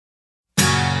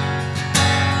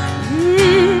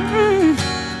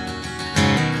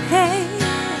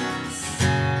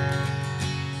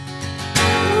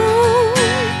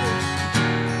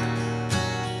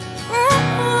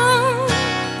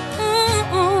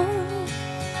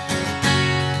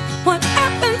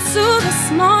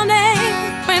morning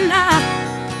when I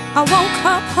woke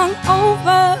up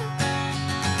hungover.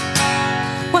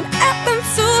 What happened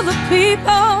to the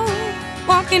people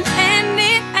walking hand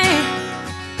in hand?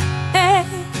 Hey.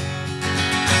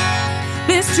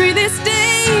 Let's treat this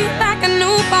day like a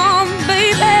newborn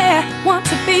baby, want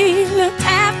to be looked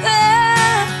after.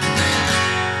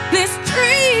 Let's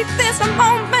treat this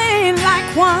moment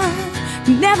like one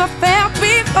never felt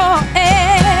before.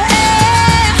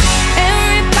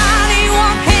 Everybody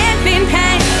walk hand in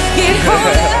hand, get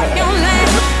hold of your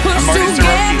land, push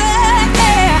together.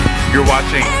 You're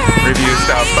watching Revue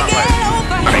Style Spotlight.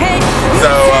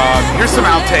 So here's some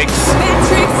outtakes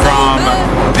from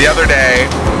the other day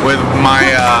with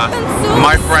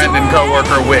my friend and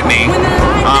coworker Whitney,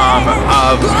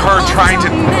 of her trying to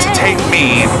take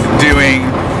me doing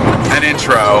an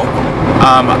intro.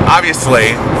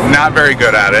 Obviously not very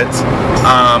good at it.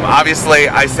 Obviously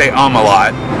I say a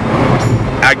lot,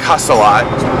 I cuss a lot,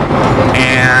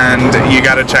 and you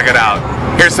gotta check it out.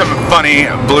 Here's some funny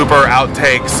blooper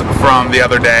outtakes from the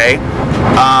other day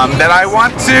that I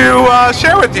want to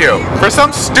share with you for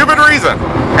some stupid reason.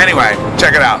 Anyway,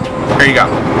 check it out. Here you go.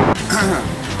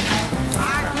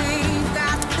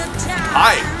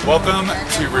 Hi, welcome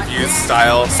to Revue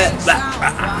Style.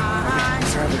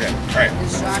 Alright.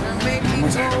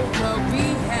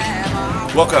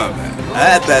 Welcome.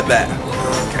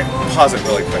 Okay, pause it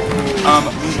really quick.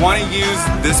 We want to use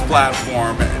this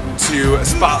platform to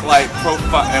spotlight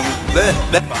profile and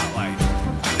spotlight.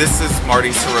 This is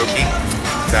Marty Serroque.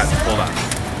 Hold on.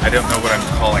 I don't know what I'm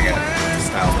calling it.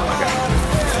 Style. Okay.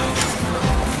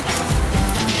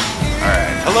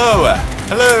 Alright. Hello.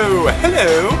 Hello.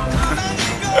 Hello.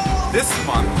 This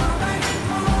month.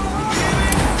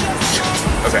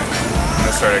 Okay. I'm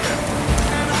gonna start again.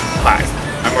 Hi.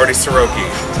 I'm Marty Serroque.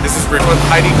 This is Revue with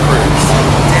Heidi Kruse.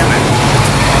 Damn it.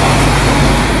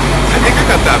 I think I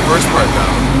got that first part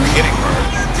though. The beginning part.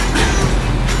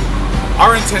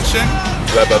 Our intention.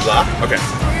 Blah blah blah. Okay.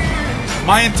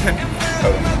 My intention.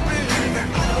 Oh.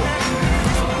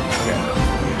 Okay.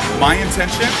 My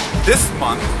intention this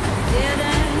month.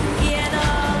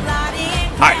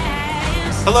 Hi.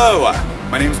 Hello.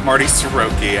 My name is Marty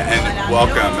Serroque, and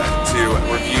welcome to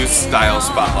Revue Style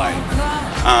Spotlight.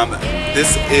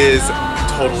 This is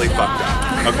totally fucked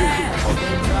up. Okay.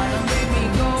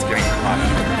 It's getting hot in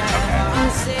here. Okay.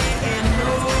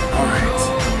 Alright.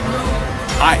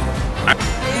 Hi.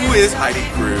 Who is Heidi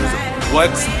Kruse?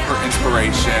 What's her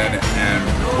inspiration? And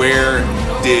where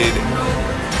did...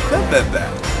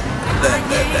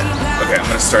 Okay, I'm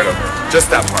gonna start over. Just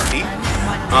that part. Okay,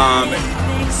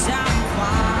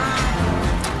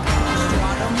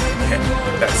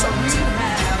 that sucks.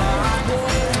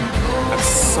 I'm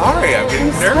sorry, I'm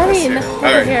getting nervous here.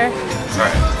 Alright.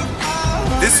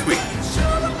 Alright. This week.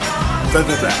 You're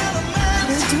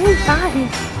doing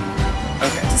fine.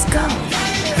 Okay. Just go.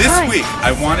 This week,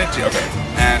 I wanted to. Okay.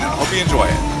 And I hope you enjoy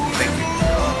it. Thank you.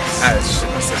 I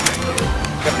shouldn't have said thank you.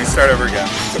 Let me start over again.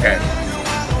 Okay.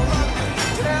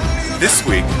 This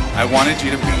week, I wanted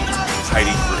you to meet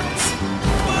Heidi Kruse.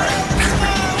 Alright.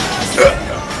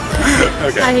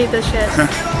 Okay. I hate this shit.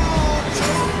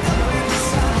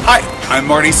 Hi, I'm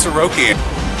Marty Serroque. I'm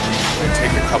gonna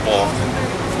take a couple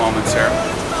moments here.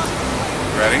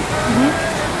 Ready? Mm-hmm.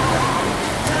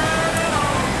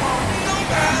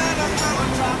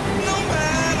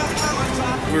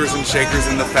 Movers and shakers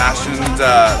in the fashion. Let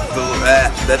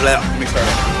me start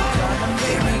it.